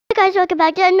guys, welcome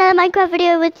back to another Minecraft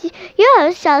video with your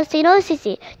host, Stina.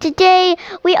 Today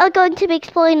we are going to be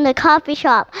exploring the coffee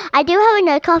shop. I do have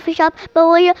another coffee shop, but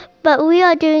we're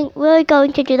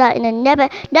going to do that in another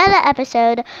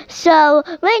episode. So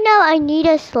right now I need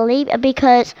to sleep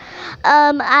because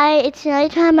it's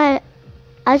nighttime. I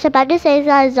was about to say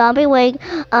that a zombie wing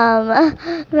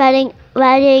riding.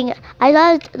 I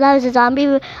thought that was a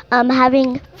zombie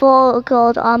having full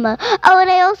gold armor. Oh,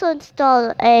 and I also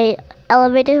installed a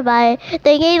elevator in my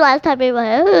thingy last time in my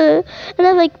and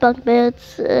I like bunk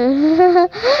beds and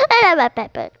I'm a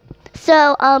pepper.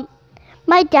 So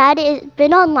my dad has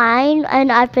been online and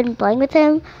I've been playing with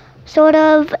him sort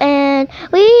of, and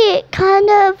we kind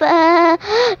of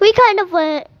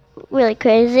went really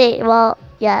crazy. Well,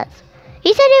 yes.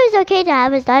 He said it was okay to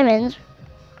have his diamonds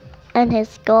and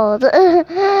his gold.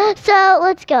 So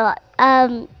let's go.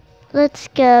 Let's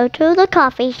go to the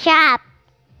coffee shop.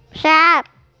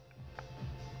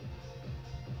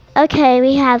 Okay,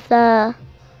 we have the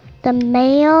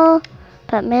mail.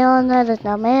 Put mail in there. There's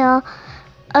no mail.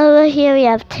 Over here we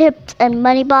have tips and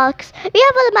money box. We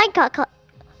have all the minecart.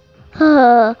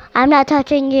 I'm not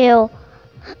touching you.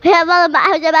 We have all the.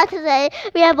 I was about to say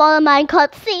we have all the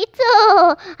minecart seats.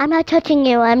 Oh, I'm not touching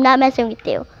you. I'm not messing with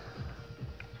you.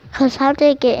 Cause how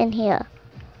did it get in here?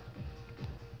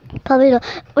 Probably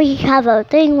we have a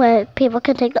thing where people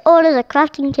can take the orders, a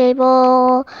crafting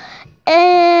table,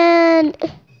 and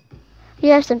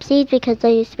you have some seeds because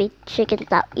there used to be chickens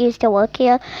that used to work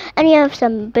here, and you have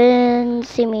some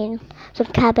bins. You mean some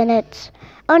cabinets?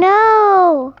 Oh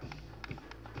no!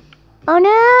 Oh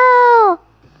no!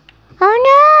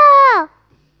 Oh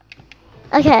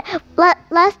no! Okay,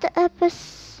 last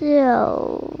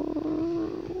episode.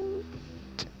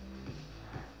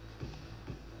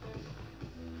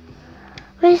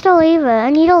 Where's the lever? I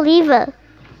need a lever.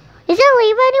 Is there a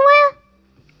lever anywhere?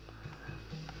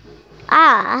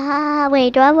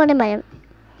 Wait, do I have one in my...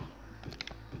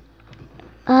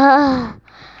 No!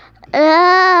 No!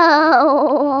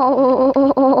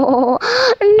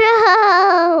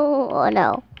 Oh,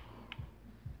 no.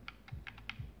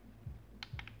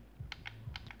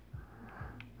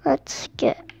 Let's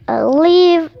get a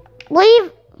leave.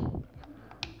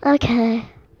 Okay.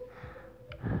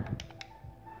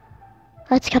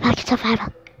 Let's go back to survival.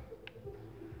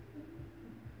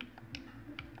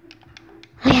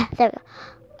 Oh yeah, there we go.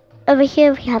 Over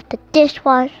here we have the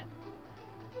dishwasher.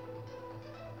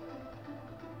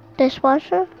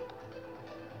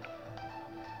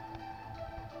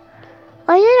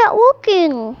 Why is it not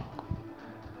working?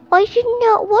 Why is it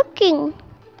not working?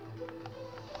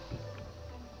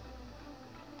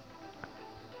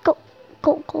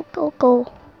 Go.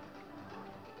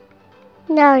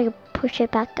 Now you push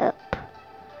it back up.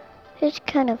 It's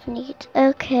kind of neat.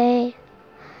 Okay.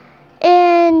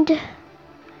 And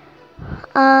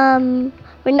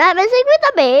we're not messing with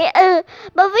the bait.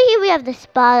 But over here we have the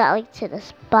spa that leads to the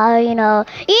spa, you know,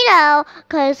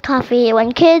 cause coffee,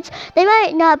 when kids, they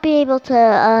might not be able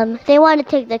to they want to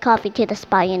take the coffee to the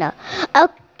spa, you know.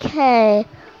 Okay.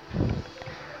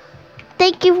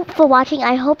 Thank you for watching.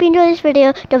 I hope you enjoyed this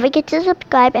video. Don't forget to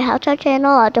subscribe. It helps our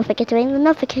channel a lot. Don't forget to ring the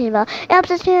notification bell. It helps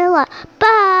us channel a lot.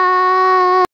 Bye.